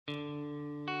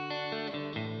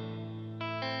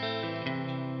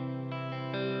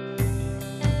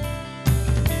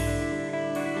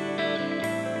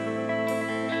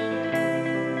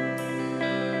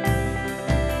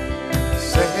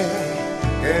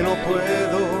no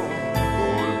puedo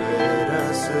volver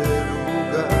a ese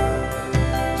lugar.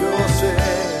 Yo sé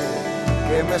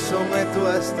que me someto a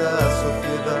esta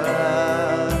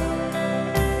sociedad.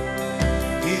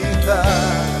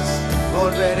 Quizás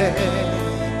volveré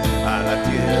a la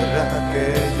tierra que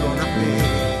yo nací.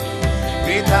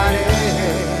 Gritaré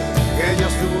que yo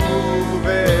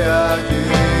estuve allí.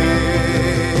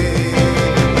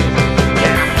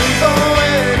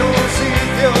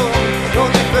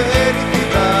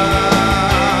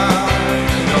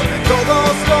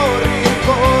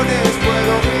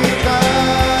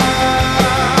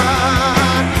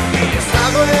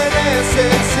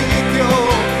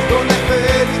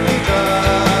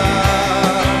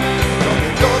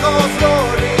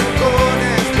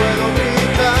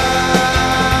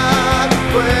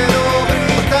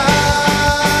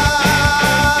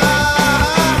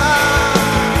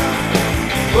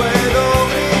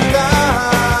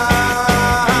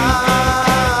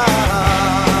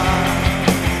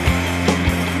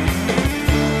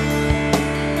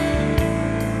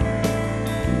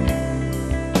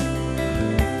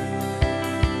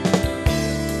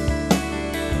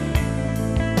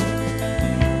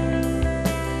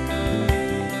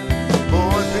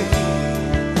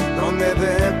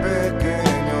 De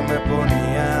pequeño me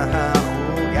ponía a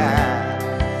jugar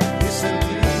y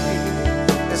sentí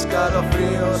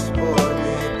escalofríos por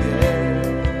mi piel.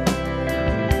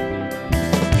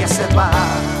 Y ese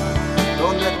bar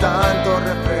donde tantos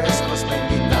refrescos me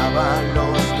invitaban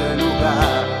los del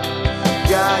lugar, y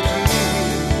allí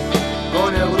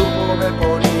con el grupo me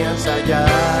ponía a ensayar.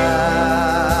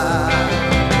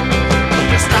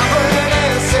 Y estaba en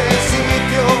ese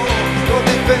sitio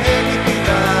donde felicidad.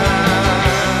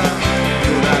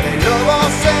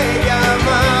 Se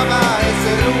llamaba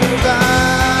ese lugar.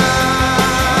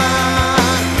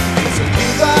 He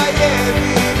sentido y he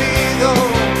vivido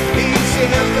y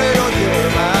siempre lo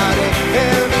llevaré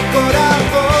en mi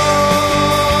corazón,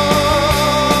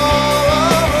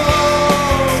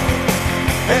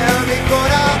 en mi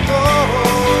corazón.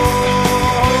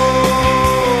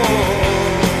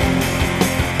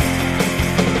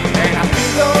 He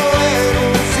nacido en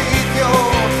un sitio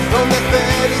donde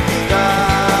felicidad.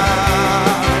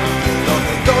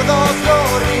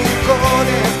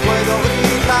 Puedo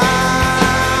gritar.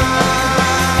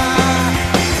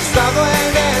 He estado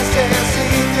en ese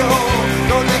sitio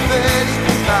donde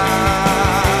felicidad.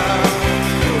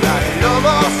 Ciudad de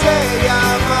Lobos se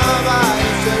llamaba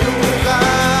ese lugar.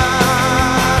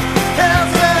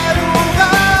 Ese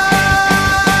lugar.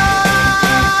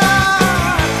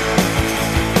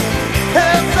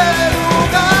 Ese lugar.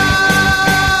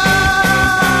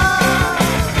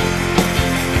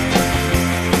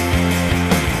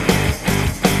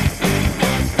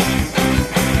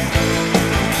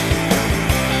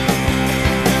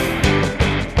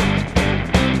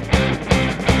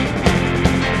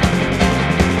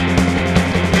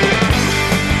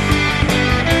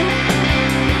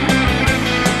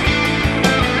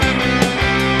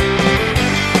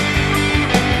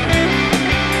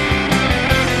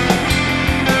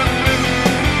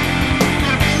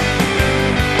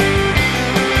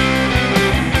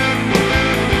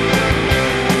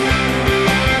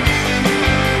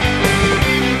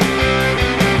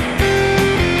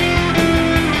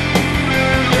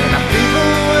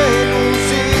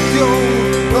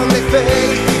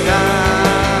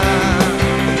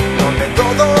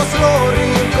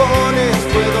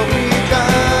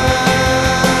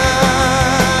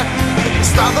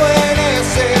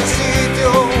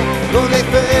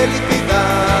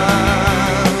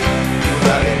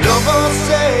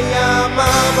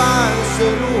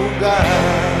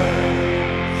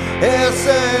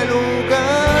 Ese